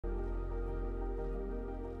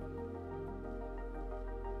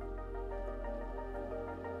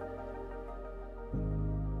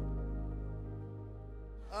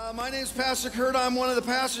My name is Pastor Kurt. I'm one of the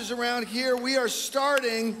pastors around here. We are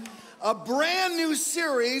starting a brand new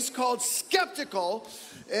series called Skeptical.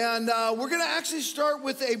 And we're going to actually start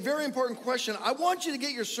with a very important question. I want you to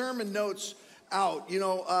get your sermon notes out.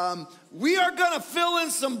 We are going to fill in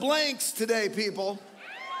some blanks today, people.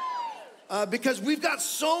 Because we've got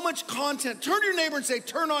so much content. Turn to your neighbor and say,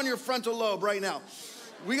 turn on your frontal lobe right now.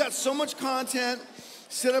 We got so much content.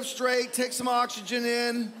 Sit up straight, take some oxygen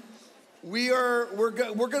in. We're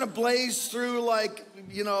going to blaze through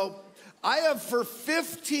I have for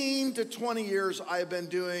 15 to 20 years, I have been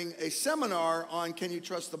doing a seminar on Can You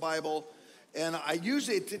Trust the Bible? And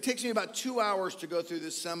it takes me about 2 hours to go through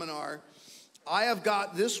this seminar. I have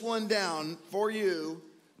got this one down for you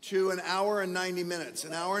to an hour and 90 minutes.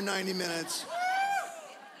 An hour and 90 minutes.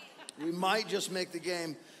 We might just make the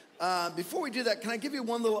game. Before we do that, can I give you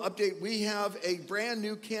one little update? We have a brand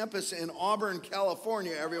new campus in Auburn,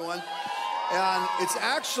 California, everyone. And it's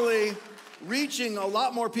actually reaching a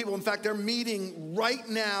lot more people. In fact, they're meeting right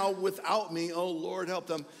now without me. Oh, Lord, help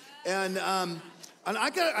them. And I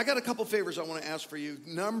got a couple favors I want to ask for you.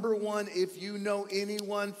 Number one, if you know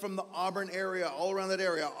anyone from the Auburn area, all around that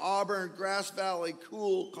area, Auburn, Grass Valley,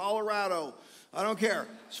 Cool, Colorado, I don't care.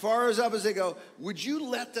 As far as up as they go, would you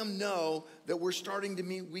let them know that we're starting to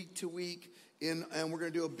meet week to week, and we're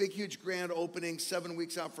going to do a big, huge grand opening 7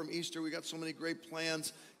 weeks out from Easter. We got so many great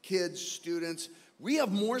plans, kids, students. We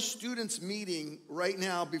have more students meeting right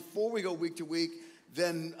now before we go week to week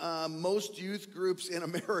than most youth groups in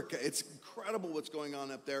America. It's incredible what's going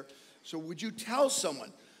on up there. So would you tell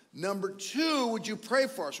someone? Number two, would you pray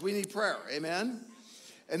for us? We need prayer, amen?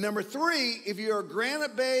 And number three, if you're a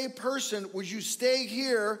Granite Bay person, would you stay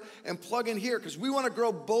here and plug in here? Because we want to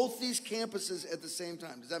grow both these campuses at the same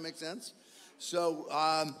time. Does that make sense? So,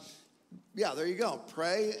 yeah, there you go.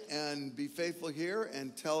 Pray and be faithful here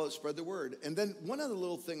and spread the word. And then one other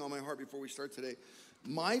little thing on my heart before we start today.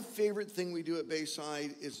 My favorite thing we do at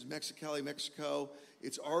Bayside is Mexicali, Mexico.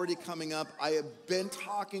 It's already coming up. I have been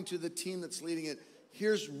talking to the team that's leading it.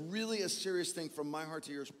 Here's really a serious thing from my heart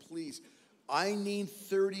to yours, please. I need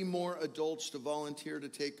 30 more adults to volunteer to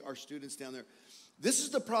take our students down there. This is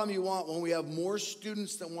the problem you want when we have more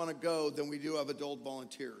students that want to go than we do have adult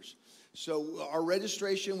volunteers. So our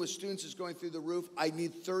registration with students is going through the roof. I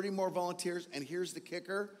need 30 more volunteers, and here's the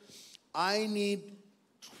kicker. I need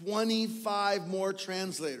 25 more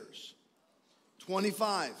translators.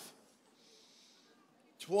 25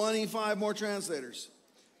 more translators.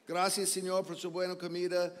 Gracias, Señor, por su buena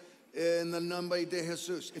comida. In the nombre de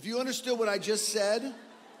Jesus. If you understood what I just said,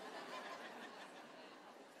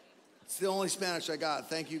 it's the only Spanish I got.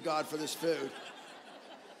 Thank you, God, for this food.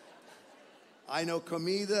 I know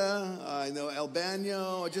comida, I know el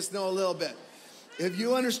baño, I just know a little bit. If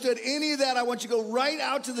you understood any of that, I want you to go right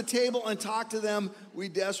out to the table and talk to them. We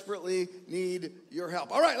desperately need your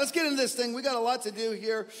help. All right, let's get into this thing. We got a lot to do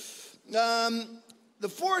here. The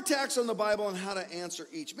 4 attacks on the Bible and how to answer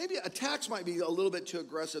each. Maybe attacks might be a little bit too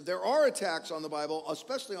aggressive. There are attacks on the Bible,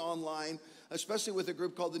 especially online, especially with a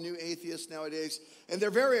group called the New Atheists nowadays, and they're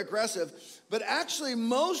very aggressive. But actually,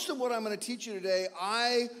 most of what I'm going to teach you today,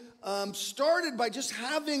 I started by just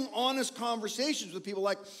having honest conversations with people,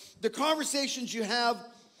 like the conversations you have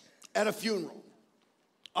at a funeral.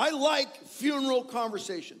 I like funeral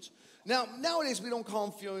conversations. Now, nowadays, we don't call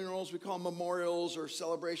them funerals. We call them memorials or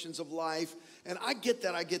celebrations of life. And I get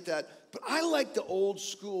that. But I like the old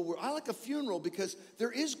school where I like a funeral because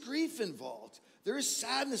there is grief involved. There is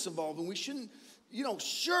sadness involved. And we shouldn't,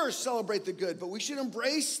 sure, celebrate the good, but we should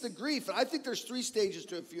embrace the grief. And I think there's 3 stages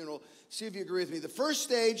to a funeral. See if you agree with me. The first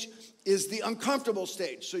stage is the uncomfortable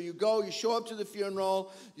stage. So you show up to the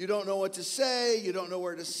funeral. You don't know what to say. You don't know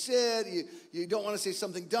where to sit. You don't want to say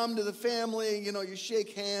something dumb to the family. You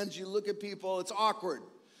shake hands. You look at people. It's awkward.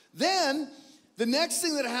 Then the next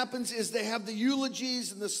thing that happens is they have the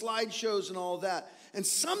eulogies and the slideshows and all of that. And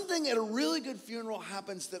something at a really good funeral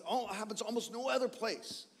happens that happens almost no other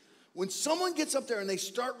place. When someone gets up there and they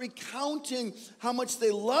start recounting how much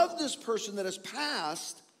they love this person that has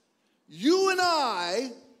passed, you and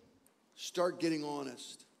I start getting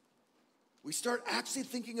honest. We start actually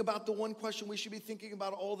thinking about the one question we should be thinking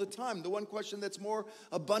about all the time, the one question that's more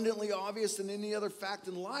abundantly obvious than any other fact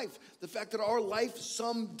in life, the fact that our life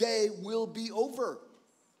someday will be over.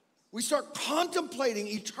 We start contemplating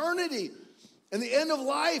eternity and the end of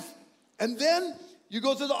life, and then you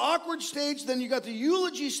go through the awkward stage, then you got the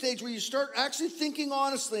eulogy stage where you start actually thinking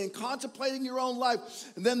honestly and contemplating your own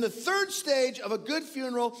life. And then the third stage of a good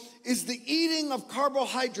funeral is the eating of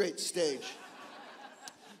carbohydrate stage.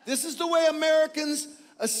 This is the way Americans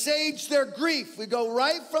assuage their grief. We go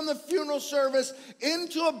right from the funeral service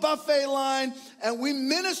into a buffet line, and we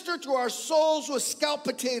minister to our souls with scalloped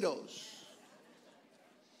potatoes.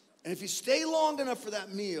 And if you stay long enough for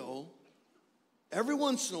that meal, every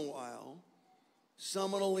once in a while,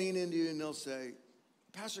 someone will lean into you and they'll say,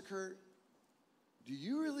 Pastor Kurt, do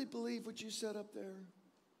you really believe what you said up there?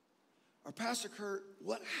 Or Pastor Kurt,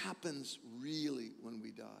 what happens really when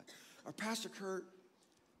we die? Or Pastor Kurt,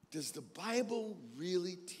 does the Bible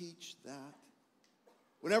really teach that?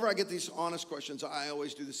 Whenever I get these honest questions, I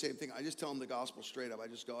always do the same thing. I just tell them the gospel straight up. I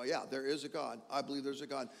just go, yeah, there is a God. I believe there's a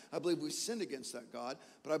God. I believe we sinned against that God,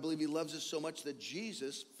 but I believe he loves us so much that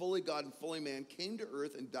Jesus, fully God and fully man, came to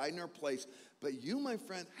earth and died in our place. But you, my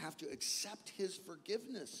friend, have to accept his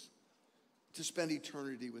forgiveness to spend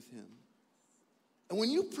eternity with him. And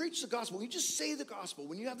when you preach the gospel, when you just say the gospel,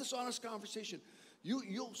 when you have this honest conversation,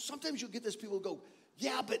 sometimes you'll get this people who go,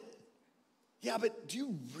 yeah, but do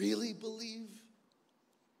you really believe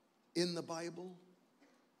in the Bible?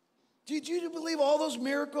 Do you believe all those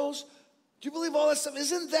miracles? Do you believe all that stuff?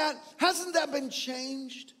 Hasn't that been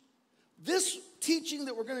changed? This teaching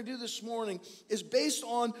that we're going to do this morning is based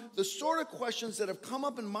on the sort of questions that have come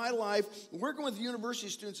up in my life, working with university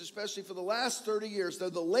students, especially for the last 30 years.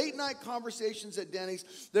 They're the late night conversations at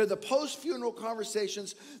Denny's. They're the post-funeral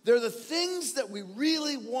conversations. They're the things that we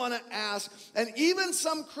really want to ask. And even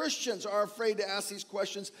some Christians are afraid to ask these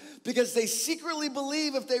questions because they secretly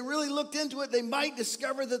believe if they really looked into it, they might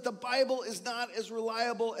discover that the Bible is not as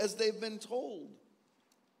reliable as they've been told.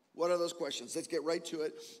 What are those questions? Let's get right to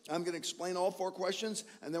it. I'm going to explain all 4 questions,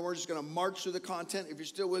 and then we're just going to march through the content. If you're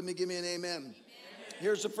still with me, give me an amen.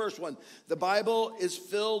 Here's the first one. The Bible is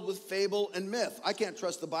filled with fable and myth. I can't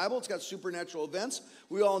trust the Bible. It's got supernatural events.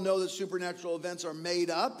 We all know that supernatural events are made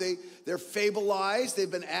up. They're fableized. They've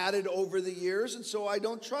been added over the years, and so I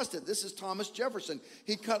don't trust it. This is Thomas Jefferson.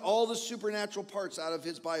 He cut all the supernatural parts out of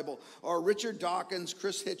his Bible. Or Richard Dawkins,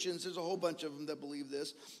 Chris Hitchens. There's a whole bunch of them that believe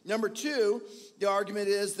this. Number 2, the argument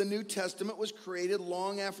is the New Testament was created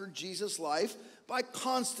long after Jesus' life by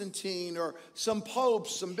Constantine or some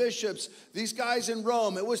popes, some bishops, these guys in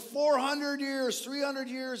Rome. It was 400 years, 300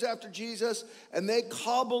 years after Jesus, and they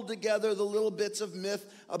cobbled together the little bits of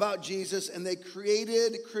myth about Jesus, and they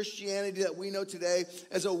created Christianity that we know today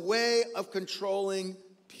as a way of controlling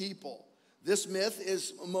people. This myth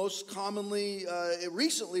is most commonly,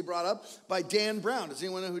 recently brought up by Dan Brown. Does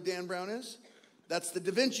anyone know who Dan Brown is? That's the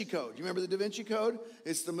Da Vinci Code. You remember the Da Vinci Code?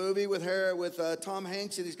 It's the movie with Tom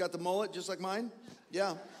Hanks, and he's got the mullet just like mine.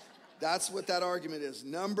 Yeah, that's what that argument is.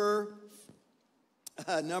 Number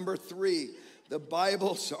 3, the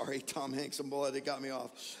Bible, sorry, Tom Hanks and mullet, it got me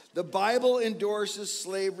off. The Bible endorses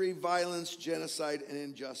slavery, violence, genocide, and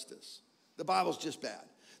injustice. The Bible's just bad.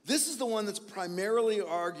 This is the one that's primarily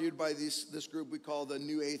argued by this group we call the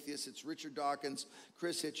New Atheists. It's Richard Dawkins,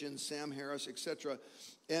 Chris Hitchens, Sam Harris, etc.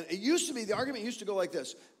 And the argument used to go like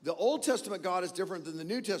this. The Old Testament God is different than the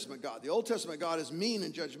New Testament God. The Old Testament God is mean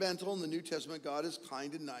and judgmental, and the New Testament God is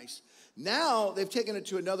kind and nice. Now, they've taken it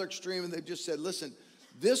to another extreme, and they've just said, listen,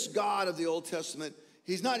 this God of the Old Testament,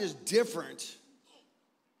 he's not just different,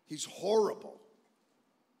 he's horrible.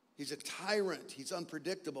 He's a tyrant. He's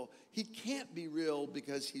unpredictable. He can't be real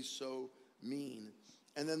because he's so mean.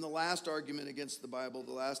 And then the last argument against the Bible,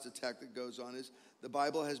 the last attack that goes on is the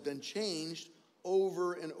Bible has been changed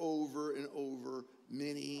over and over and over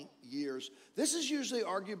many years. This is usually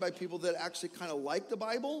argued by people that actually kind of like the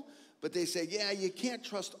Bible, but they say, yeah, you can't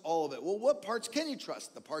trust all of it. Well, what parts can you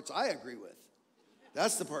trust? The parts I agree with.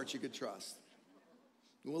 That's the parts you could trust.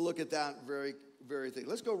 And we'll look at that very thing.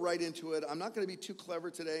 Let's go right into it. I'm not going to be too clever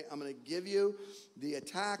today. I'm going to give you the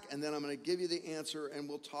attack, and then I'm going to give you the answer, and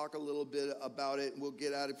we'll talk a little bit about it. We'll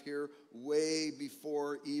get out of here way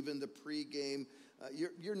before even the pregame.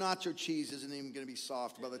 Your nacho cheese isn't even going to be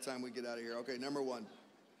soft by the time we get out of here. Okay, number 1.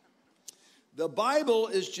 The Bible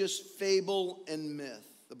is just fable and myth.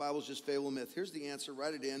 The Bible is just fable and myth. Here's the answer.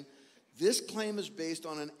 Write it in. This claim is based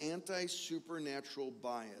on an anti-supernatural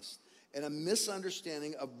bias and a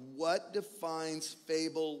misunderstanding of what defines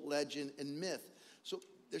fable, legend, and myth. So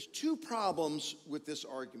there's 2 problems with this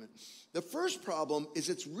argument. The first problem is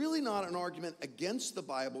it's really not an argument against the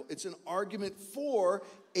Bible. It's an argument for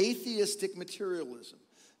atheistic materialism.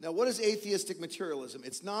 Now, what is atheistic materialism?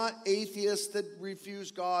 It's not atheists that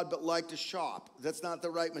refuse God but like to shop. That's not the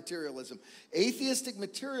right materialism. Atheistic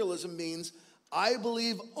materialism means I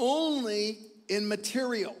believe only in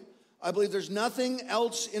material. I believe there's nothing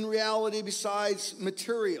else in reality besides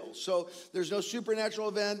material. So there's no supernatural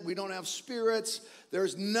event. We don't have spirits.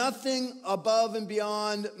 There's nothing above and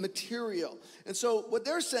beyond material. And so what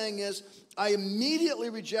they're saying is, I immediately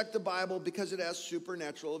reject the Bible because it has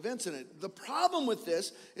supernatural events in it. The problem with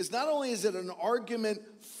this is not only is it an argument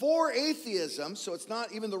for atheism, so it's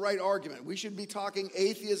not even the right argument. We should be talking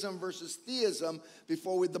atheism versus theism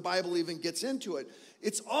before the Bible even gets into it.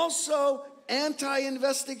 It's also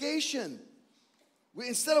anti-investigation.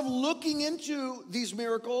 Instead of looking into these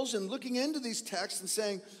miracles and looking into these texts and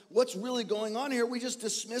saying, what's really going on here, we just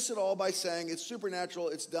dismiss it all by saying, it's supernatural,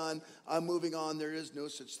 it's done, I'm moving on, there is no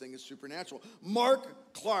such thing as supernatural.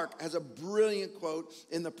 Mark Clark has a brilliant quote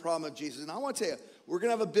in The Problem of Jesus. And I want to tell you, we're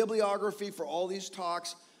going to have a bibliography for all these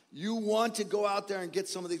talks. You want to go out there and get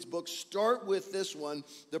some of these books. Start with this one,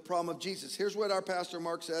 The Problem of Jesus. Here's what our pastor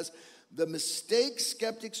Mark says. The mistake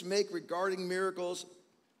skeptics make regarding miracles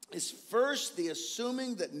is first the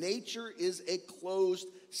assuming that nature is a closed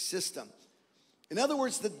system. In other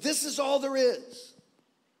words, that this is all there is.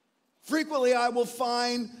 Frequently, I will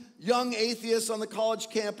find young atheists on the college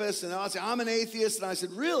campus, and I'll say, I'm an atheist. And I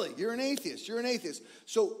said, really? You're an atheist? You're an atheist.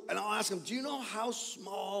 And I'll ask them, do you know how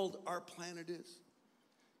small our planet is?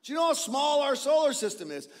 Do you know how small our solar system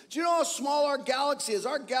is? Do you know how small our galaxy is?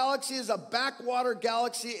 Our galaxy is a backwater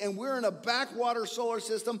galaxy, and we're in a backwater solar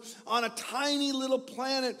system on a tiny little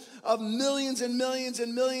planet of millions and millions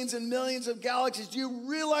and millions and millions of galaxies. Do you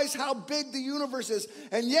realize how big the universe is?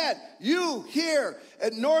 And yet, you here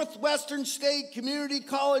at Northwestern State Community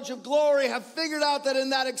College of Glory have figured out that in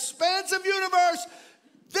that expansive universe,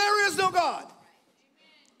 there is no God.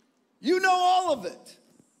 You know all of it.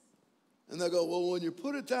 And they'll go, well, when you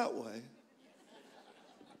put it that way.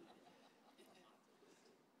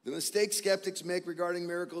 The mistake skeptics make regarding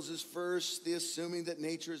miracles is first the assuming that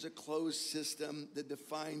nature is a closed system that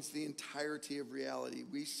defines the entirety of reality.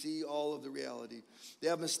 We see all of the reality. They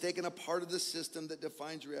have mistaken a part of the system that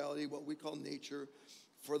defines reality, what we call nature,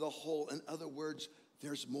 for the whole. In other words,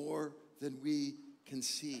 there's more than we can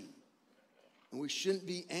see. And we shouldn't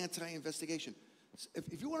be anti-investigation.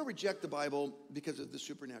 If you want to reject the Bible because of the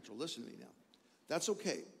supernatural, listen to me now. That's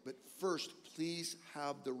okay. But first, please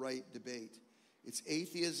have the right debate. It's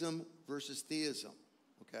atheism versus theism,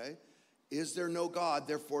 okay? Is there no God,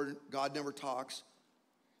 therefore God never talks?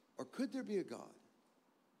 Or could there be a God?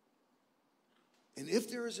 And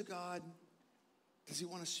if there is a God, does he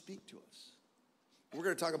want to speak to us? We're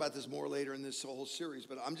going to talk about this more later in this whole series,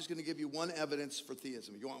 but I'm just going to give you one evidence for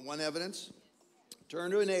theism. You want one evidence?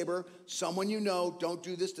 Turn to a neighbor, someone you know. Don't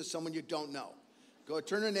do this to someone you don't know. Go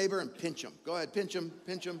turn to a neighbor and pinch him. Go ahead, pinch him,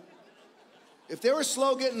 pinch him. If they were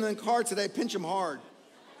slow getting in the car today, pinch him hard.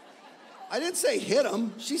 I didn't say hit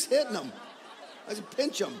him. She's hitting him. I said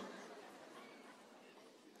pinch him.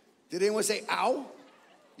 Did anyone say ow?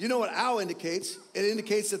 You know what ow indicates? It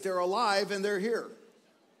indicates that they're alive and they're here.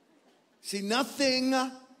 See, nothing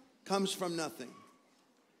comes from nothing.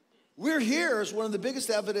 We're here is one of the biggest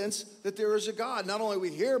evidence that there is a God. Not only are we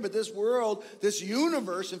here, but this world, this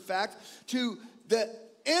universe, in fact, to the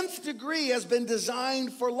nth degree has been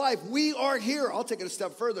designed for life. We are here. I'll take it a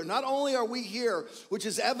step further. Not only are we here, which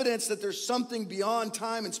is evidence that there's something beyond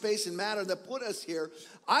time and space and matter that put us here,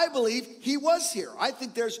 I believe he was here. I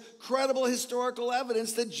think there's credible historical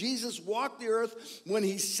evidence that Jesus walked the earth when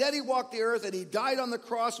he said he walked the earth, and he died on the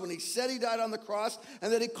cross when he said he died on the cross,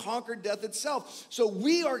 and that he conquered death itself. So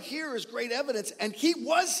we are here is great evidence, and he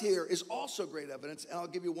was here is also great evidence. And I'll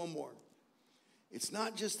give you one more. It's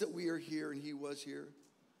not just that we are here and he was here.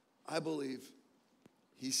 I believe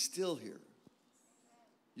he's still here.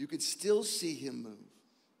 You could still see him move.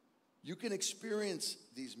 You can experience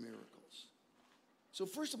these miracles. So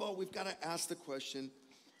first of all, we've got to ask the question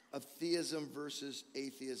of theism versus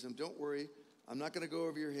atheism. Don't worry, I'm not going to go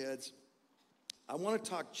over your heads. I want to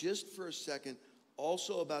talk just for a second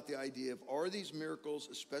also about the idea of, are these miracles,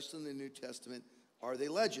 especially in the New Testament, are they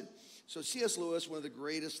legend? So C.S. Lewis, one of the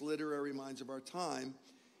greatest literary minds of our time,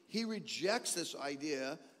 he rejects this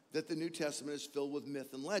idea that the New Testament is filled with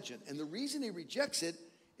myth and legend. And the reason he rejects it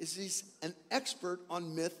is he's an expert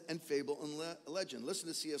on myth and fable and legend. Listen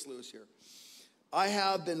to C.S. Lewis here. I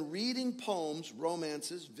have been reading poems,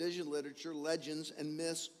 romances, vision literature, legends, and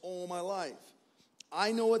myths all my life.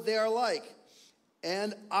 I know what they are like.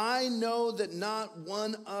 And I know that not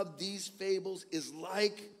one of these fables is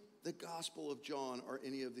like the Gospel of John or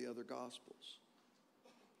any of the other Gospels.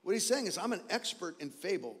 What he's saying is, I'm an expert in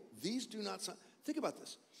fable. These do not sound... Think about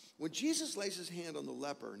this. When Jesus lays his hand on the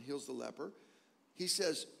leper and heals the leper, he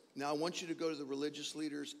says, now I want you to go to the religious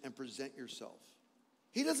leaders and present yourself.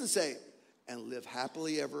 He doesn't say, and live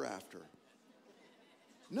happily ever after.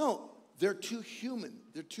 No, they're too human.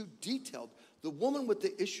 They're too detailed. The woman with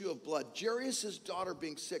the issue of blood, Jairus' daughter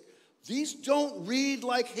being sick, These don't read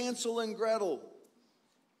like Hansel and Gretel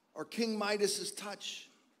or King Midas's touch.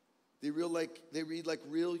 They read like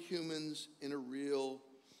real humans in a real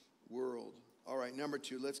world. All right, number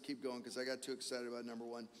 2, let's keep going because I got too excited about number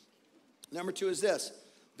 1. Number 2 is this.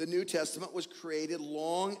 The New Testament was created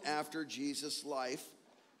long after Jesus' life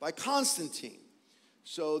by Constantine.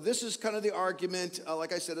 So this is kind of the argument,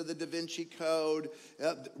 like I said, of the Da Vinci Code.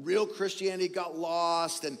 Real Christianity got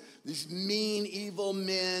lost, and these mean, evil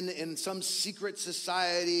men in some secret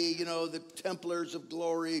society, the Templars of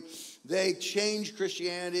Glory, they changed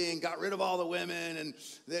Christianity and got rid of all the women. And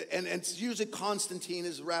it's usually Constantine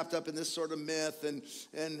is wrapped up in this sort of myth,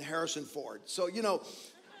 and Harrison Ford. So,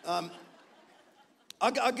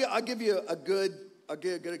 I'll give you a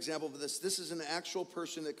good example of this. This is an actual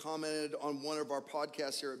person that commented on one of our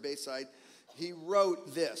podcasts here at Bayside. He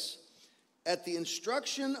wrote this. At the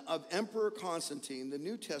instruction of Emperor Constantine, the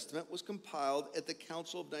New Testament was compiled at the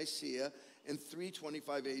Council of Nicaea in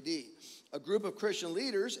 325 AD. A group of Christian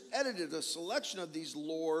leaders edited a selection of these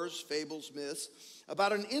lores, fables, myths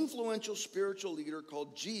about an influential spiritual leader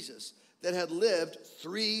called Jesus that had lived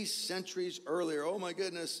 3 centuries earlier. Oh my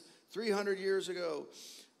goodness, 300 years ago.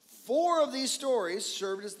 4 of these stories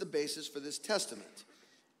served as the basis for this testament.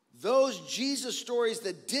 Those Jesus stories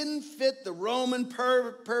that didn't fit the Roman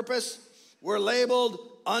purpose were labeled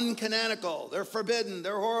uncanonical. They're forbidden.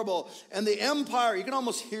 They're horrible. And the empire, you can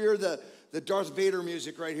almost hear the Darth Vader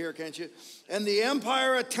music right here, can't you? And the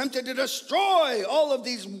empire attempted to destroy all of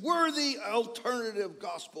these worthy alternative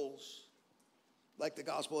gospels, like the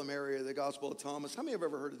Gospel of Mary or the Gospel of Thomas. How many have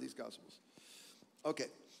ever heard of these gospels? Okay.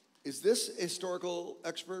 Is this a historical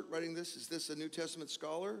expert writing this? Is this a New Testament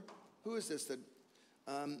scholar? Who is this?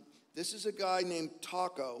 This is a guy named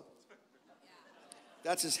Taco.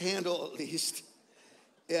 That's his handle, at least.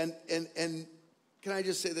 And can I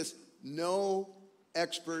just say this? No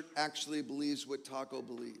expert actually believes what Taco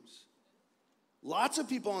believes. Lots of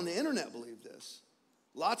people on the internet believe this.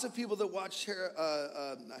 Lots of people that watch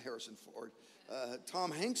not Harrison Ford,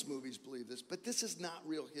 Tom Hanks movies believe this, but this is not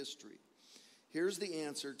real history. Here's the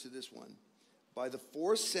answer to this one. By the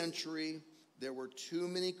 4th century, there were too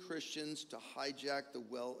many Christians to hijack the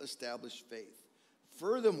well-established faith.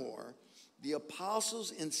 Furthermore, the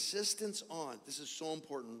apostles' insistence on, this is so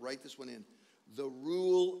important, write this one in, the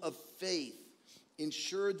rule of faith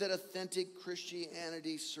ensured that authentic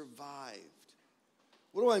Christianity survived.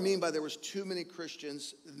 What do I mean by there was too many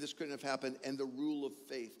Christians, and this couldn't have happened, and the rule of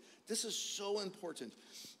faith? This is so important.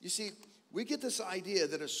 You see, we get this idea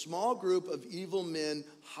that a small group of evil men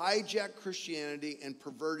hijacked Christianity and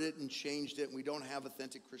perverted it and changed it, and we don't have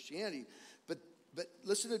authentic Christianity. But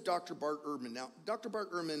listen to Dr. Bart Ehrman. Now, Dr.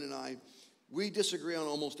 Bart Ehrman and I, we disagree on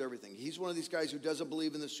almost everything. He's one of these guys who doesn't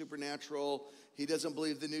believe in the supernatural. He doesn't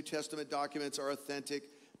believe the New Testament documents are authentic.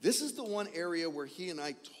 This is the one area where he and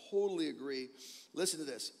I totally agree. Listen to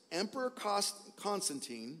this. Emperor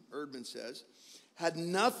Constantine, Ehrman says, had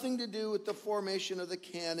nothing to do with the formation of the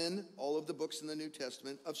canon, all of the books in the New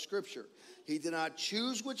Testament, of Scripture. He did not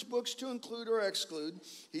choose which books to include or exclude.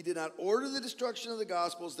 He did not order the destruction of the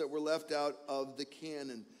Gospels that were left out of the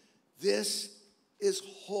canon. This is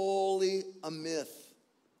wholly a myth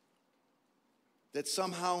that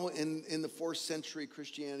somehow in the 4th century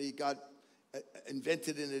Christianity got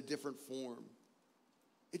invented in a different form.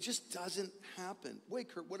 It just doesn't happen.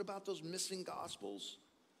 Wait, Kurt, what about those missing Gospels?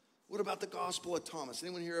 What about the Gospel of Thomas?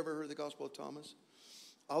 Anyone here ever heard of the Gospel of Thomas?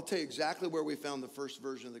 I'll tell you exactly where we found the first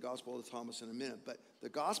version of the Gospel of Thomas in a minute. But the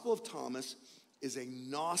Gospel of Thomas is a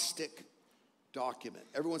Gnostic document.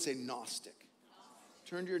 Everyone say Gnostic.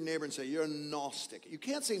 Turn to your neighbor and say, you're a Gnostic. You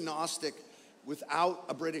can't say Gnostic without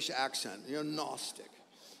a British accent. You're a Gnostic.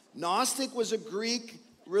 Gnostic was a Greek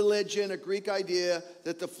religion, a Greek idea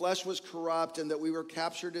that the flesh was corrupt and that we were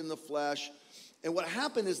captured in the flesh. And what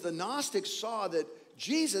happened is the Gnostics saw that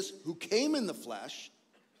Jesus, who came in the flesh,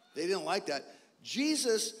 they didn't like that.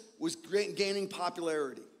 Jesus was gaining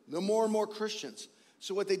popularity. No more and more Christians.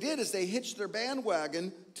 So what they did is they hitched their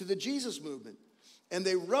bandwagon to the Jesus movement. And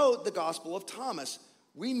they wrote the Gospel of Thomas.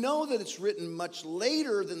 We know that it's written much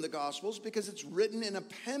later than the Gospels because it's written in a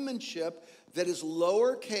penmanship that is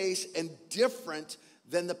lowercase and different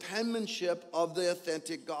than the penmanship of the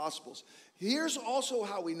authentic Gospels. Here's also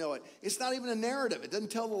how we know it. It's not even a narrative. It doesn't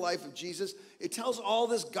tell the life of Jesus. It tells all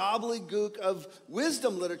this gobbledygook of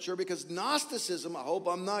wisdom literature because Gnosticism, I hope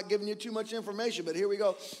I'm not giving you too much information, but here we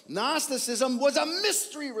go. Gnosticism was a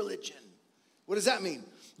mystery religion. What does that mean?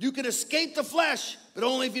 You can escape the flesh, but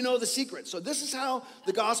only if you know the secret. So this is how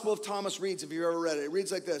the Gospel of Thomas reads, if you've ever read it. It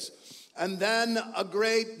reads like this. And then a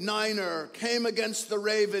great niner came against the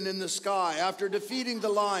raven in the sky after defeating the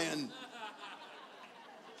lion.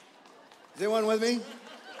 Is anyone with me?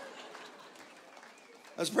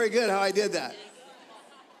 That's pretty good how I did that.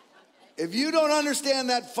 If you don't understand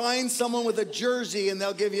that, find someone with a jersey and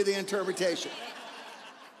they'll give you the interpretation.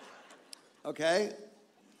 Okay?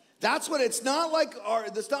 That's what it's not like.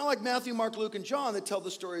 It's not like Matthew, Mark, Luke, and John that tell the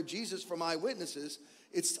story of Jesus from eyewitnesses.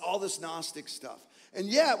 It's all this Gnostic stuff. And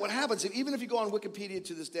yet, what happens, even if you go on Wikipedia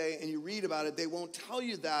to this day and you read about it, they won't tell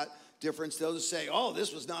you that difference. They'll just say, oh,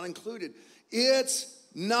 this was not included. It's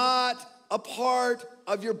not a part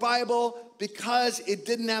of your Bible because it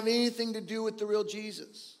didn't have anything to do with the real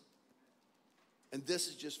Jesus. And this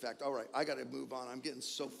is just fact. All right, I got to move on. I'm getting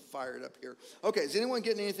so fired up here. Okay, is anyone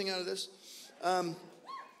getting anything out of this? Okay,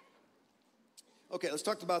 let's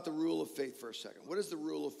talk about the rule of faith for a second. What is the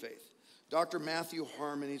rule of faith? Dr. Matthew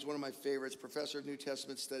Harmon, he's one of my favorites, professor of New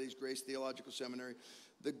Testament Studies, Grace Theological Seminary.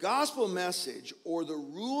 The gospel message, or the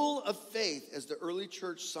rule of faith, as the early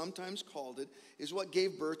church sometimes called it, is what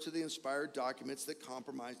gave birth to the inspired documents that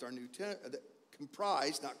comprised our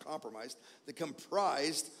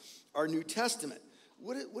New Testament.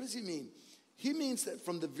 What does he mean? He means that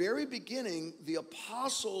from the very beginning, the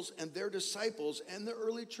apostles and their disciples and the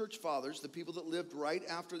early church fathers, the people that lived right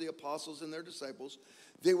after the apostles and their disciples,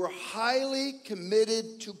 they were highly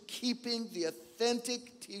committed to keeping the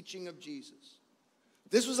authentic teaching of Jesus.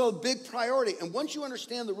 This was a big priority. And once you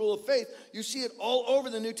understand the rule of faith, you see it all over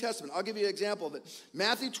the New Testament. I'll give you an example of it.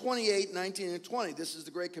 Matthew 28, 19 and 20. This is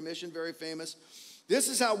the Great Commission, very famous. This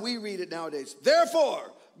is how we read it nowadays.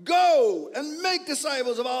 Therefore, go and make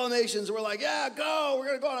disciples of all nations. And we're like, yeah, go. We're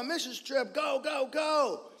going to go on a missions trip. Go, go,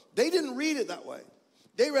 go. They didn't read it that way.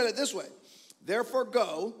 They read it this way. Therefore,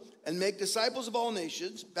 go and make disciples of all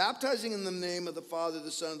nations, baptizing in the name of the Father,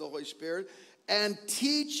 the Son, and the Holy Spirit, and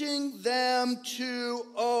teaching them to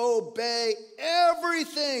obey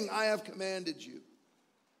everything I have commanded you.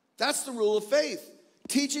 That's the rule of faith.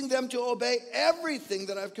 Teaching them to obey everything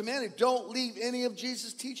that I've commanded. Don't leave any of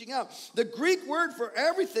Jesus' teaching out. The Greek word for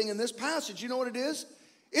everything in this passage, you know what it is?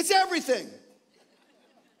 It's everything.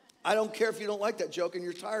 I don't care if you don't like that joke and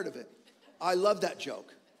you're tired of it. I love that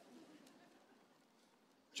joke.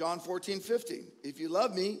 John 14:15. If you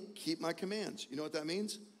love me, keep my commands. You know what that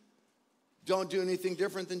means? Don't do anything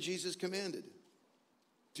different than Jesus commanded.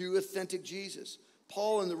 Do authentic Jesus.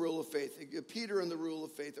 Paul in the rule of faith. Peter in the rule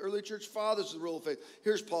of faith. Early church fathers in the rule of faith.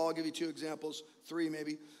 Here's Paul. I'll give you 2 examples, 3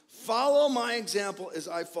 maybe. Follow my example as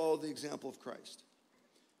I follow the example of Christ.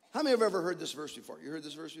 How many have ever heard this verse before? You heard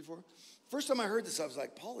this verse before? First time I heard this, I was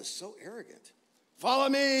like, Paul is so arrogant. Follow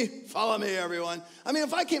me, everyone. I mean,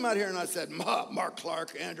 if I came out here and I said, Mark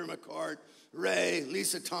Clark, Andrew McCart, Ray,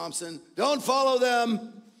 Lisa Thompson, don't follow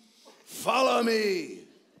them. Follow me.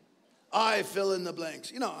 I fill in the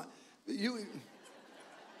blanks. You know,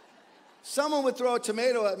 someone would throw a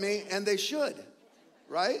tomato at me, and they should,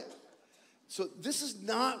 right? So this is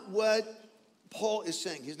not what Paul is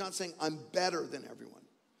saying. He's not saying I'm better than everyone.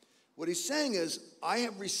 What he's saying is, I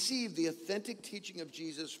have received the authentic teaching of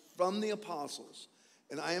Jesus from the apostles,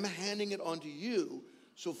 and I am handing it on to you,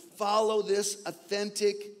 so follow this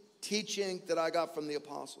authentic teaching that I got from the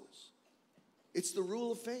apostles. It's the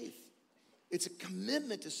rule of faith. It's a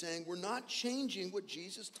commitment to saying we're not changing what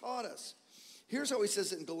Jesus taught us. Here's how he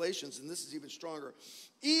says it in Galatians, and this is even stronger.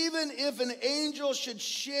 Even if an angel should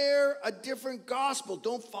share a different gospel,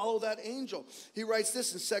 don't follow that angel. He writes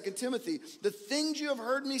this in 2 Timothy. The things you have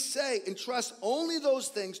heard me say, entrust only those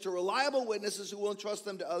things to reliable witnesses who will entrust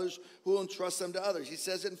them to others, who will entrust them to others. He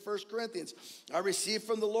says it in 1 Corinthians. I received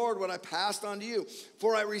from the Lord what I passed on to you.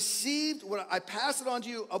 For I received what I passed it on to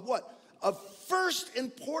you of what? Of first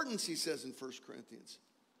importance, he says in 1 Corinthians.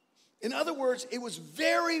 In other words, it was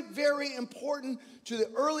very, very important to the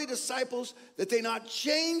early disciples that they not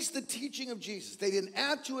change the teaching of Jesus. They didn't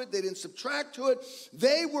add to it. They didn't subtract to it.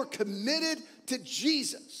 They were committed to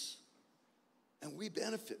Jesus. And we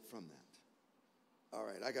benefit from that. All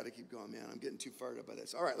right, I got to keep going, man. I'm getting too fired up by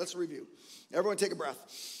this. All right, let's review. Everyone take a breath.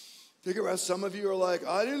 Take a breath. Some of you are like,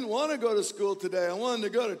 I didn't want to go to school today. I wanted to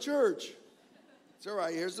go to church. It's all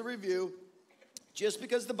right. Here's the review. Just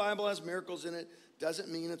because the Bible has miracles in it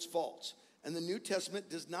doesn't mean it's false. And the New Testament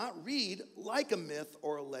does not read like a myth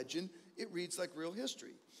or a legend. It reads like real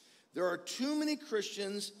history. There are too many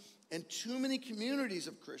Christians and too many communities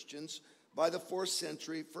of Christians by the 4th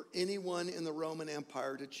century for anyone in the Roman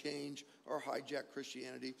Empire to change or hijack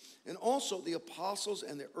Christianity. And also, the apostles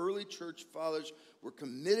and the early church fathers were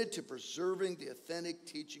committed to preserving the authentic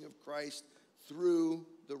teaching of Christ through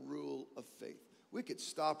the rule of faith. We could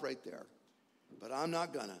stop right there, but I'm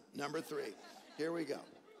not gonna. Number 3. Here we go.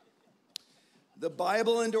 The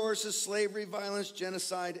Bible endorses slavery, violence,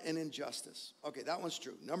 genocide, and injustice. Okay, that one's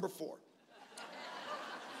true. Number 4.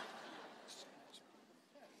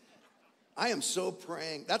 I am so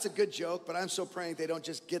praying. That's a good joke, but I'm so praying they don't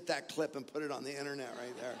just get that clip and put it on the internet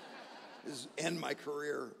right there. Just end my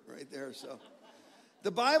career right there. So, the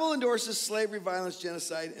Bible endorses slavery, violence,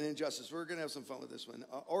 genocide, and injustice. We're going to have some fun with this one.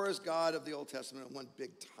 Or as God of the Old Testament, one big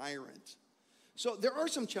tyrant. So there are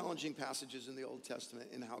some challenging passages in the Old Testament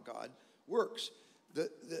in how God works.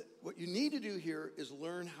 What you need to do here is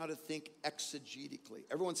learn how to think exegetically.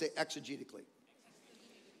 Everyone say exegetically.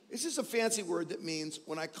 This is a fancy word that means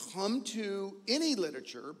when I come to any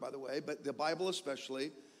literature, by the way, but the Bible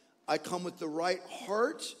especially, I come with the right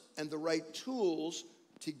heart and the right tools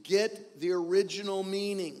to get the original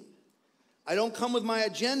meaning. I don't come with my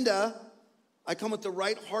agenda. I come with the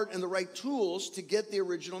right heart and the right tools to get the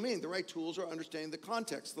original meaning. The right tools are understanding the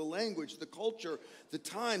context, the language, the culture, the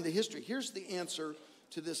time, the history. Here's the answer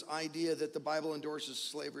to this idea that the Bible endorses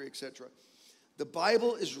slavery, etc. The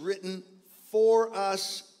Bible is written for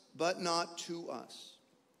us, but not to us.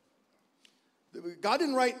 God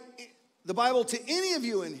didn't write the Bible to any of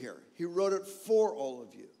you in here. He wrote it for all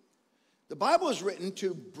of you. The Bible is written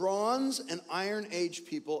to Bronze and Iron Age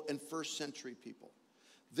people and first century people.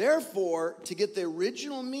 Therefore, to get the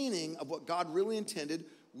original meaning of what God really intended,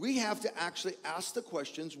 we have to actually ask the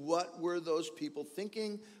questions, what were those people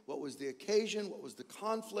thinking? What was the occasion? What was the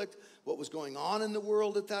conflict? What was going on in the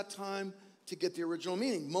world at that time to get the original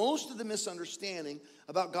meaning? Most of the misunderstanding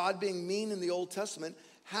about God being mean in the Old Testament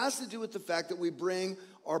has to do with the fact that we bring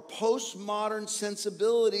our postmodern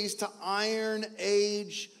sensibilities to Iron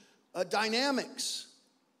Age dynamics.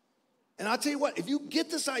 And I'll tell you what, if you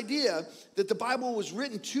get this idea that the Bible was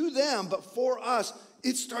written to them, but for us,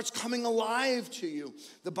 it starts coming alive to you.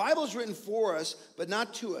 The Bible is written for us, but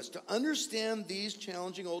not to us. To understand these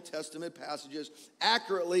challenging Old Testament passages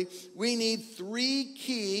accurately, we need three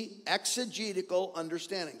key exegetical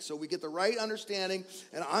understandings. So we get the right understanding,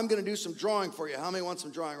 and I'm going to do some drawing for you. How many want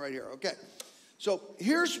some drawing right here? Okay. So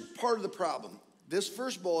here's part of the problem. This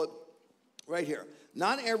first bullet right here.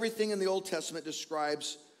 Not everything in the Old Testament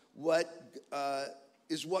describes what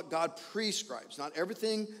God prescribes. Not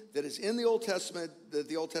everything that is in the Old Testament that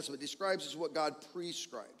the Old Testament describes is what God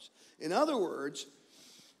prescribes. In other words,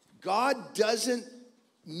 God doesn't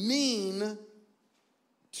mean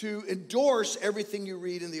to endorse everything you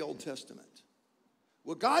read in the Old Testament.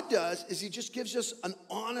 What God does is he just gives us an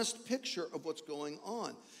honest picture of what's going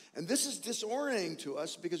on. And this is disorienting to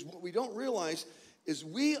us because what we don't realize is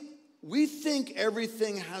we think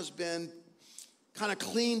everything has been kind of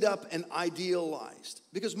cleaned up and idealized.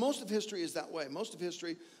 Because most of history is that way. Most of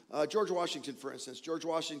history, George Washington, for instance. George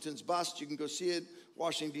Washington's bust, you can go see it,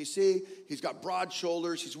 Washington, D.C. He's got broad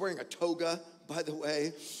shoulders. He's wearing a toga, by the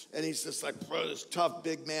way. And he's just like this tough,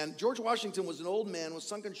 big man. George Washington was an old man with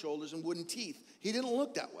sunken shoulders and wooden teeth. He didn't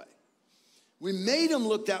look that way. We made him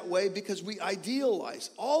look that way because we idealize.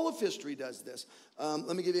 All of history does this.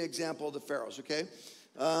 Let me give you an example of the pharaohs, okay?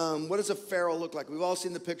 What does a pharaoh look like? We've all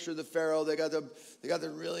seen the picture of the pharaoh. They got the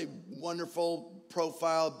really wonderful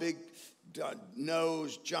profile, big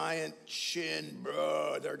nose, giant chin.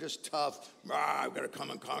 Bro, they're just tough. I'm gonna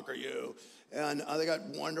come and conquer you. And they got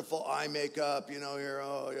wonderful eye makeup, here.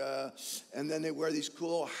 Oh yeah. And then they wear these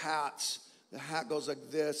cool hats. The hat goes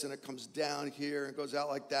like this, and it comes down here and goes out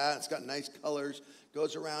like that. It's got nice colors.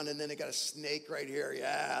 Goes around, and then they got a snake right here.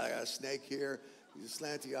 Yeah, they got a snake here.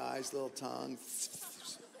 Slanty eyes, little tongue.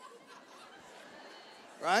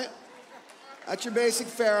 Right? That's your basic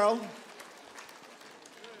pharaoh.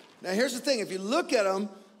 Now, here's the thing. If you look at them,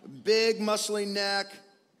 big, muscly neck,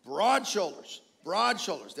 broad shoulders. Broad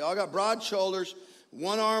shoulders. They all got broad shoulders.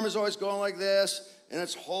 One arm is always going like this, and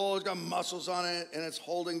it's got muscles on it, and it's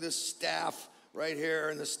holding this staff right here,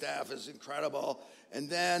 and the staff is incredible. And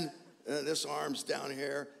then this arm's down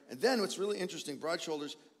here. And then what's really interesting, broad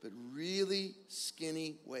shoulders, but really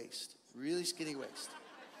skinny waist. Really skinny waist.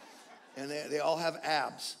 And they all have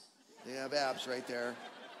abs. They have abs right there.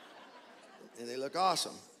 And they look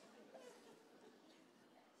awesome.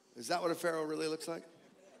 Is that what a pharaoh really looks like?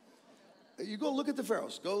 You go look at the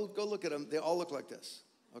pharaohs. Go look at them. They all look like this,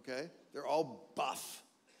 okay? They're all buff.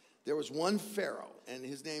 There was one pharaoh, and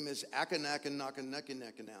his name is Akhenaten.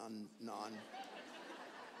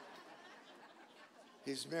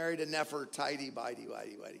 He's married to Nefertiti,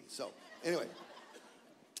 Whitey. So, anyway.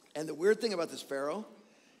 And the weird thing about this pharaoh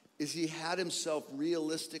is he had himself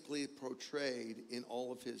realistically portrayed in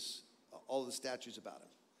all the statues about him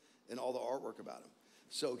and all the artwork about him.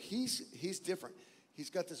 So he's different. He's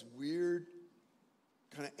got this weird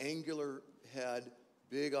kind of angular head,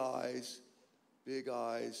 big eyes,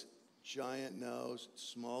 giant nose,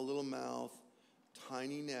 small little mouth,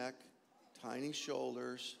 tiny neck, tiny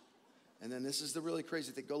shoulders. And then this is the really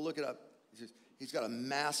crazy thing. Go look it up. He's got a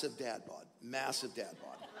massive dad bod, massive dad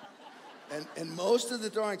bod. And most of the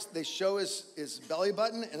drawings, they show his belly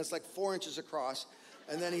button, and it's like 4 inches across.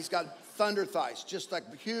 And then he's got thunder thighs, just like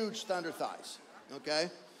huge thunder thighs, okay?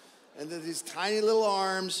 And then these tiny little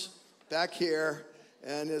arms back here,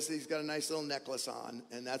 and he's got a nice little necklace on,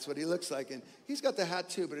 and that's what he looks like. And he's got the hat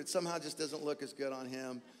too, but it somehow just doesn't look as good on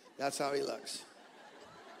him. That's how he looks.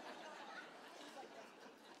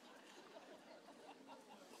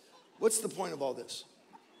 What's the point of all this?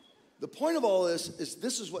 The point of all this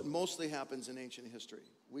is what mostly happens in ancient history.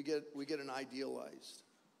 We get an idealized.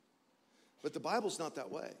 But the Bible's not that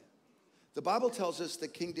way. The Bible tells us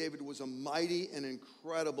that King David was a mighty and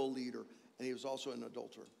incredible leader, and he was also an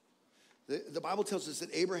adulterer. The Bible tells us that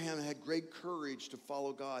Abraham had great courage to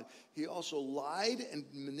follow God. He also lied and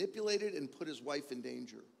manipulated and put his wife in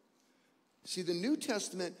danger. See, the New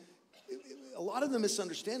Testament, a lot of the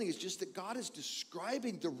misunderstanding is just that God is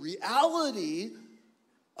describing the reality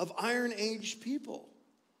of Iron Age people.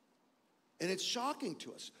 And it's shocking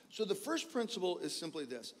to us. So the first principle is simply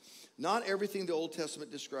this. Not everything the Old Testament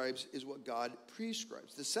describes is what God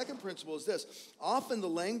prescribes. The second principle is this. Often the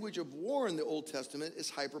language of war in the Old Testament is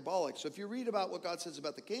hyperbolic. So if you read about what God says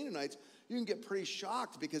about the Canaanites, you can get pretty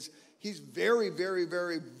shocked because he's very, very,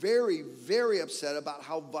 very, very, very upset about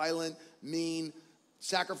how violent, mean,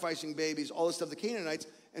 sacrificing babies, all this stuff, the Canaanites.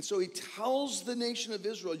 And so he tells the nation of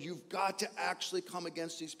Israel, you've got to actually come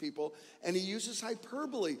against these people. And he uses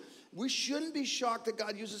hyperbole. We shouldn't be shocked that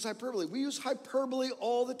God uses hyperbole. We use hyperbole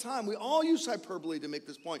all the time. We all use hyperbole to make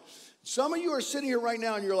this point. Some of you are sitting here right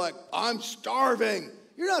now and you're like, I'm starving.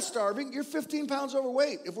 You're not starving. You're 15 pounds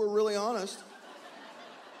overweight, if we're really honest.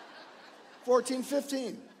 14,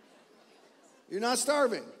 15. You're not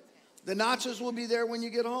starving. The nachos will be there when you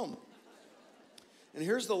get home. And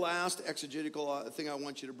here's the last exegetical thing I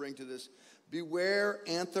want you to bring to this. Beware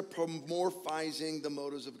anthropomorphizing the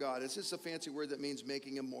motives of God. It's just a fancy word that means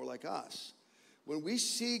making him more like us. When we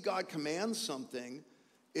see God command something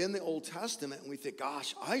in the Old Testament and we think,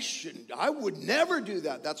 gosh, I would never do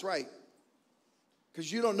that. That's right. Because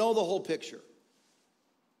you don't know the whole picture.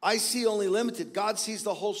 I see only limited. God sees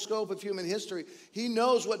the whole scope of human history. He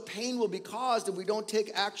knows what pain will be caused if we don't take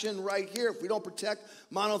action right here, if we don't protect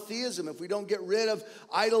monotheism, if we don't get rid of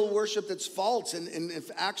idol worship that's false and if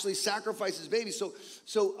actually sacrifices babies.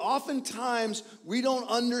 So oftentimes we don't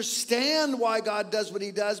understand why God does what he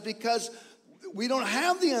does because we don't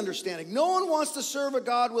have the understanding. No one wants to serve a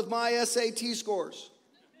God with my SAT scores,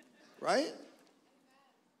 right?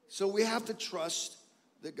 So we have to trust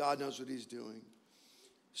that God knows what he's doing.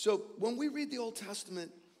 So when we read the Old Testament,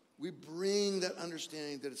 we bring that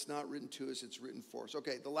understanding that it's not written to us, it's written for us.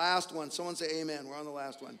 Okay, the last one. Someone say amen. We're on the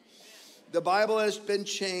last one. The Bible has been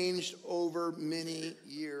changed over many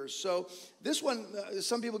years. So this one,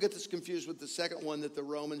 some people get this confused with the second one, that the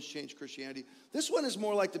Romans changed Christianity. This one is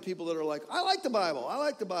more like the people that are like, I like the Bible. I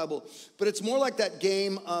like the Bible. But it's more like that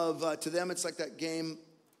game of, to them, it's like that game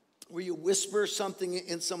where you whisper something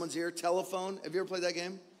in someone's ear, telephone. Have you ever played that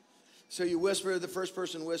game? So you whisper, the first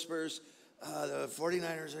person whispers, the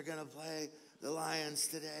 49ers are going to play the Lions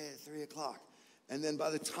today at 3 o'clock. And then by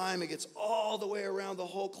the time it gets all the way around the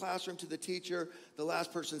whole classroom to the teacher, the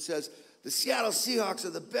last person says, the Seattle Seahawks are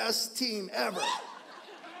the best team ever.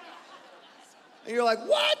 And you're like,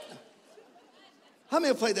 what? How many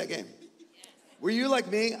have played that game? Were you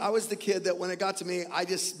like me? I was the kid that when it got to me, I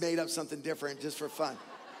just made up something different just for fun.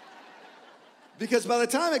 Because by the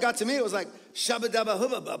time it got to me, it was like, shabba dabba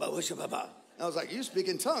hubba baba wusha baba. I was like, you speak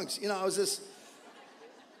in tongues. You know, I was just.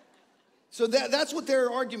 So that's what their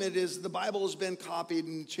argument is. The Bible has been copied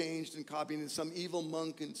and changed and copied, and some evil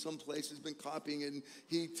monk in some place has been copying it, and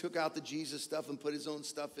he took out the Jesus stuff and put his own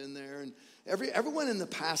stuff in there. And everyone in the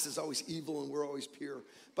past is always evil, and we're always pure.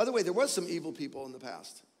 By the way, there was some evil people in the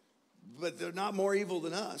past, but they're not more evil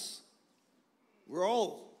than us. We're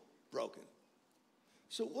all broken.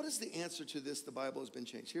 So what is the answer to this? The Bible has been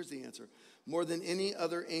changed. Here's the answer. More than any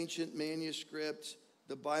other ancient manuscript,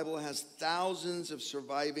 the Bible has thousands of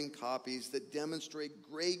surviving copies that demonstrate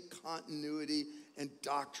great continuity and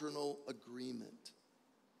doctrinal agreement.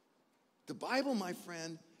 The Bible, my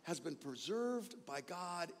friend, has been preserved by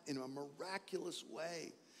God in a miraculous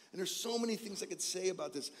way. And there's so many things I could say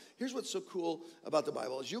about this. Here's what's so cool about the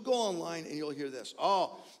Bible is you go online and you'll hear this.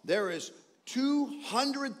 Oh, there is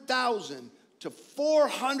 200,000 to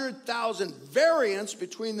 400,000 variants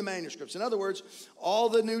between the manuscripts. In other words, all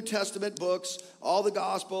the New Testament books, all the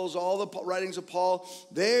Gospels, all the writings of Paul,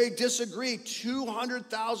 they disagree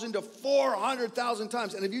 200,000 to 400,000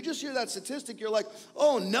 times. And if you just hear that statistic, you're like,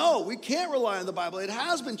 oh no, we can't rely on the Bible. It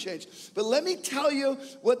has been changed. But let me tell you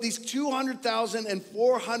what these 200,000 and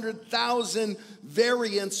 400,000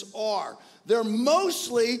 variants are. They're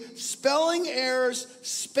mostly spelling errors,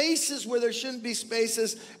 spaces where there shouldn't be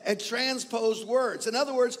spaces, and transposed words. In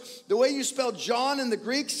other words, the way you spell John in the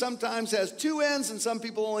Greek sometimes has two N's, and some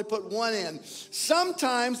people only put one N.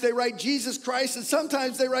 Sometimes they write Jesus Christ, and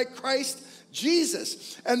sometimes they write Christ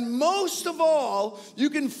Jesus. And most of all, you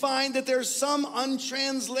can find that there's some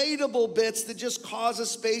untranslatable bits that just cause a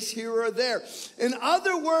space here or there. In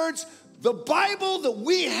other words, the Bible that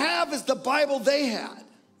we have is the Bible they had.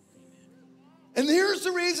 And here's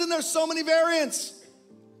the reason there's so many variants.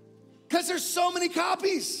 Because there's so many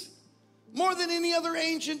copies. More than any other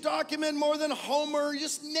ancient document, more than Homer,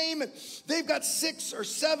 just name it. They've got 6 or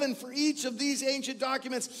 7 for each of these ancient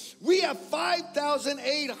documents. We have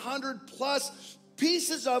 5,800 plus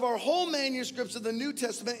pieces of our whole manuscripts of the New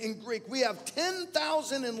Testament in Greek. We have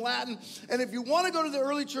 10,000 in Latin. And if you want to go to the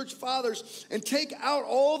early church fathers and take out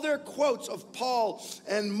all their quotes of Paul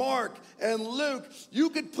and Mark and Luke,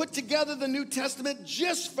 you could put together the New Testament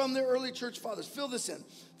just from the early church fathers. Fill this in.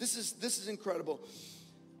 This is incredible.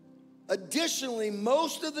 Additionally,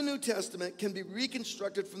 most of the New Testament can be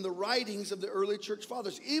reconstructed from the writings of the early church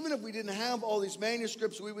fathers. Even if we didn't have all these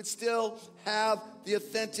manuscripts, we would still have the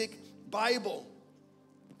authentic Bible.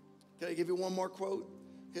 Can I give you one more quote?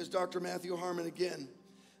 Here's Dr. Matthew Harmon again.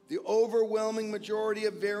 The overwhelming majority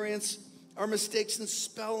of variants are mistakes in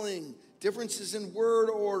spelling, differences in word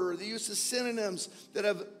order, the use of synonyms that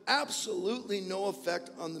have absolutely no effect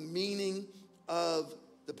on the meaning of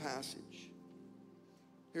the passage.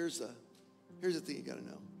 Here's the thing you got to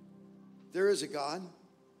know. There is a God.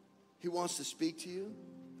 He wants to speak to you.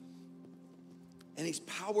 And he's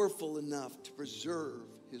powerful enough to preserve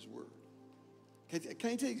his word.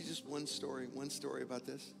 Can I tell you just one story about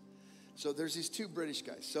this? So there's these 2 British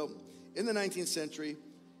guys. So in the 19th century,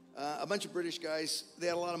 a bunch of British guys, they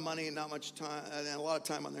had a lot of money and not much time, and a lot of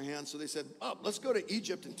time on their hands. So they said, oh, let's go to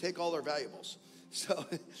Egypt and take all their valuables. So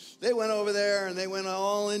they went over there and they went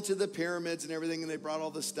all into the pyramids and everything, and they brought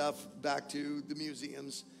all the stuff back to the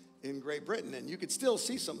museums in Great Britain. And you could still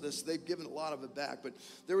see some of this. They've given a lot of it back. But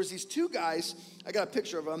there was these 2 guys. I got a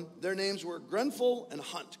picture of them. Their names were Grenfell and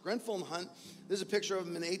Hunt. Grenfell and Hunt. There's a picture of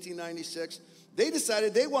them in 1896. They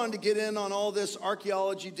decided they wanted to get in on all this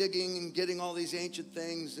archaeology digging and getting all these ancient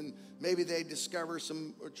things, and maybe they'd discover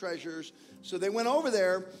some treasures. So they went over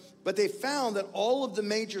there, but they found that all of the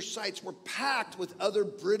major sites were packed with other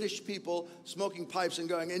British people smoking pipes and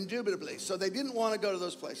going, indubitably. So they didn't want to go to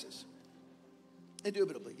those places.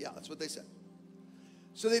 Indubitably, yeah, that's what they said.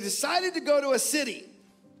 So they decided to go to a city.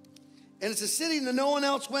 And it's a city that no one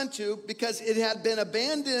else went to because it had been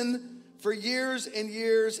abandoned for years and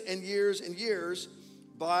years and years and years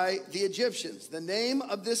by the Egyptians. The name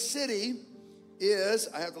of this city is,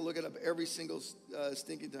 I have to look it up every single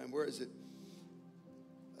stinking time. Where is it?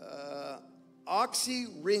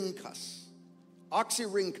 Oxyrhynchus.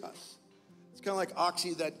 Oxyrhynchus. It's kind of like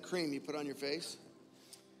oxy, that cream you put on your face.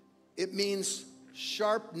 It means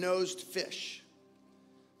sharp-nosed fish.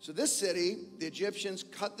 So this city, the Egyptians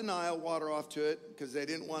cut the Nile water off to it because they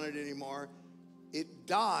didn't want it anymore. It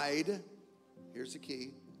died, here's the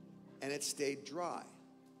key, and it stayed dry.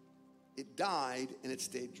 It died and it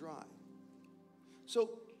stayed dry. So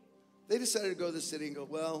they decided to go to the city and go,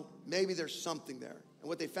 well, maybe there's something there. And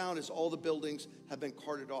what they found is all the buildings have been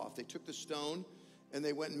carted off. They took the stone and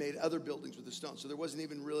they went and made other buildings with the stone. So there wasn't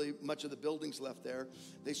even really much of the buildings left there.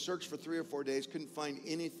 They searched for 3 or 4 days, couldn't find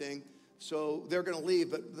anything. So they're going to leave.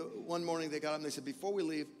 But one morning they got up and they said, before we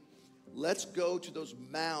leave, let's go to those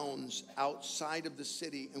mounds outside of the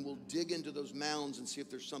city and we'll dig into those mounds and see if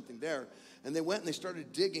there's something there. And they went and they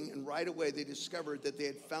started digging, and right away they discovered that they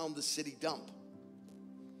had found the city dump.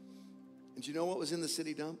 And do you know what was in the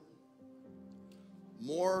city dump?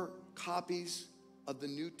 More copies of the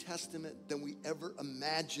New Testament than we ever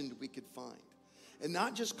imagined we could find. And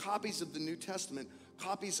not just copies of the New Testament,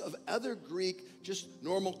 copies of other Greek, just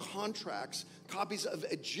normal contracts, copies of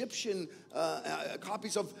Egyptian,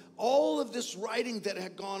 copies of all of this writing that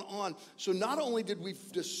had gone on. So not only did we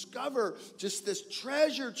discover just this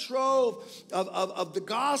treasure trove of the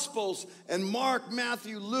Gospels and Mark,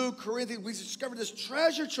 Matthew, Luke, Corinthians, we discovered this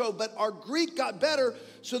treasure trove, but our Greek got better,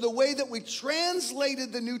 so the way that we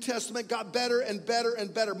translated the New Testament got better and better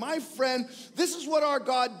and better. My friend, this is what our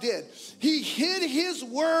God did. He hid his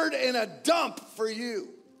word in a dump for you.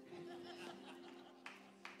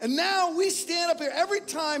 And now we stand up here. Every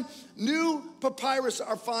time new papyrus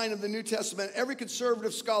are found in the New Testament, every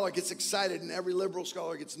conservative scholar gets excited and every liberal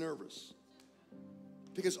scholar gets nervous.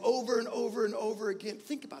 Because over and over and over again,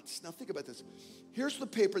 think about this. Now think about this. Here's the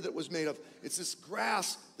paper that was made of. It's this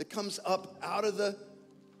grass that comes up out of the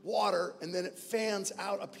water and then it fans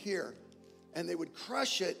out up here. And they would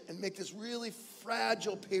crush it and make this really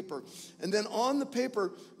fragile paper. And then on the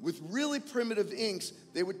paper, with really primitive inks,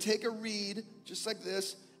 they would take a reed, just like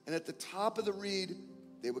this, and at the top of the reed,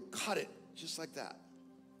 they would cut it, just like that.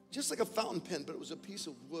 Just like a fountain pen, but it was a piece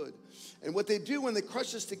of wood. And what they do when they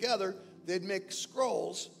crush this together, they'd make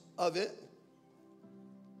scrolls of it.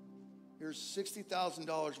 Here's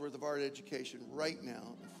 $60,000 worth of art education right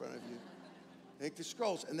now in front of you. Make the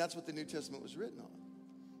scrolls, and that's what the New Testament was written on.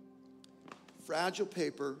 Fragile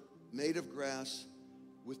paper made of grass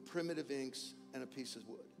with primitive inks and a piece of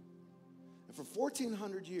wood. And for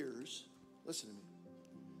 1,400 years, listen to me,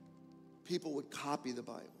 people would copy the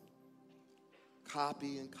Bible.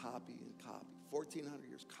 Copy and copy and copy. 1,400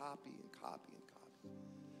 years, copy and copy and copy.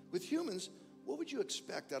 With humans, what would you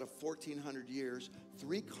expect out of 1,400 years?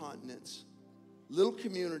 3 continents, little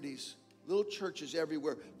communities, little churches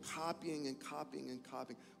everywhere, copying and copying and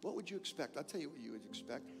copying. What would you expect? I'll tell you what you would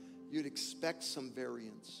expect. You'd expect some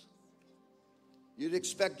variance. You'd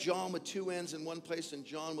expect John with 2 ends in one place and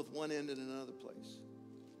John with 1 end in another place.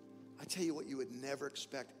 I tell you what you would never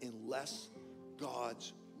expect unless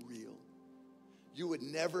God's real. You would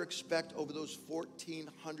never expect over those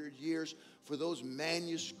 1,400 years for those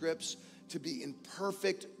manuscripts to be in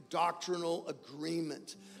perfect doctrinal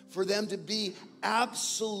agreement, for them to be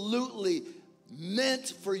absolutely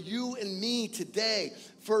meant for you and me today,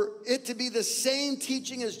 for it to be the same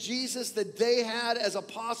teaching as Jesus that they had as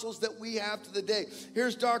apostles that we have to the day.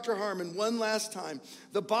 Here's Dr. Harmon one last time.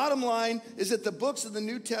 The bottom line is that the books of the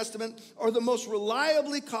New Testament are the most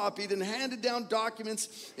reliably copied and handed down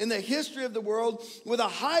documents in the history of the world. With a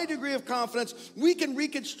high degree of confidence, we can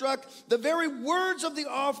reconstruct the very words of the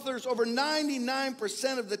authors over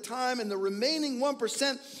 99% of the time, and the remaining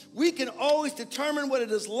 1%, we can always determine what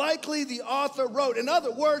it is likely the author wrote. In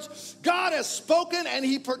other words, God has spoken and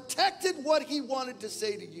he protected what he wanted to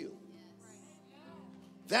say to you.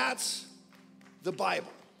 That's the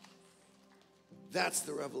Bible. That's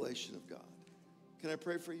the revelation of God. Can I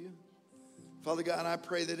pray for you? Father God, I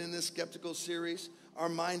pray that in this skeptical series, our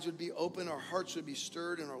minds would be open, our hearts would be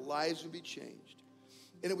stirred, and our lives would be changed.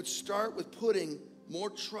 And it would start with putting more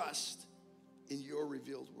trust in your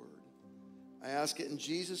revealed word. I ask it in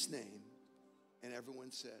Jesus' name, and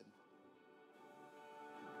everyone said,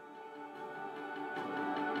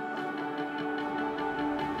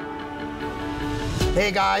 Hey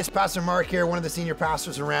guys, Pastor Mark here, one of the senior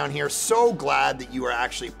pastors around here. So glad that you are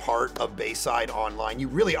actually part of Bayside Online. You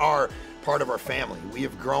really are part of our family. We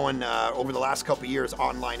have grown over the last couple of years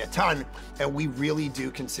online a ton, and we really do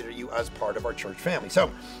consider you as part of our church family. So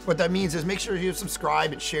what that means is make sure you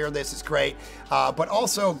subscribe and share this. It's great. But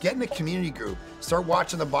also get in a community group. Start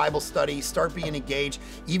watching the Bible study, start being engaged,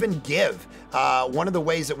 even give. One of the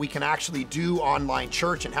ways that we can actually do online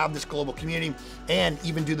church and have this global community and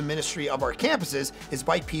even do the ministry of our campuses is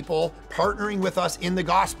by people partnering with us in the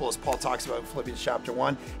gospel, as Paul talks about in Philippians chapter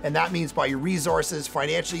 1. And that means by your resources,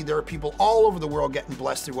 financially, there are people all over the world getting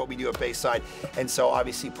blessed through what we do at Bayside. And so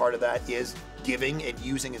obviously part of that is giving and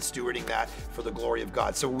using and stewarding that for the glory of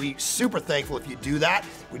God. So we're super thankful if you do that.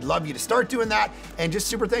 We'd love you to start doing that, and just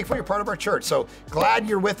super thankful you're part of our church. So glad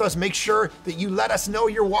you're with us. Make sure that you let us know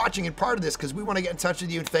you're watching and part of this, because we want to get in touch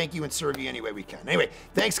with you and thank you and serve you any way we can. Anyway,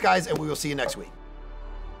 thanks guys, and we will see you next week.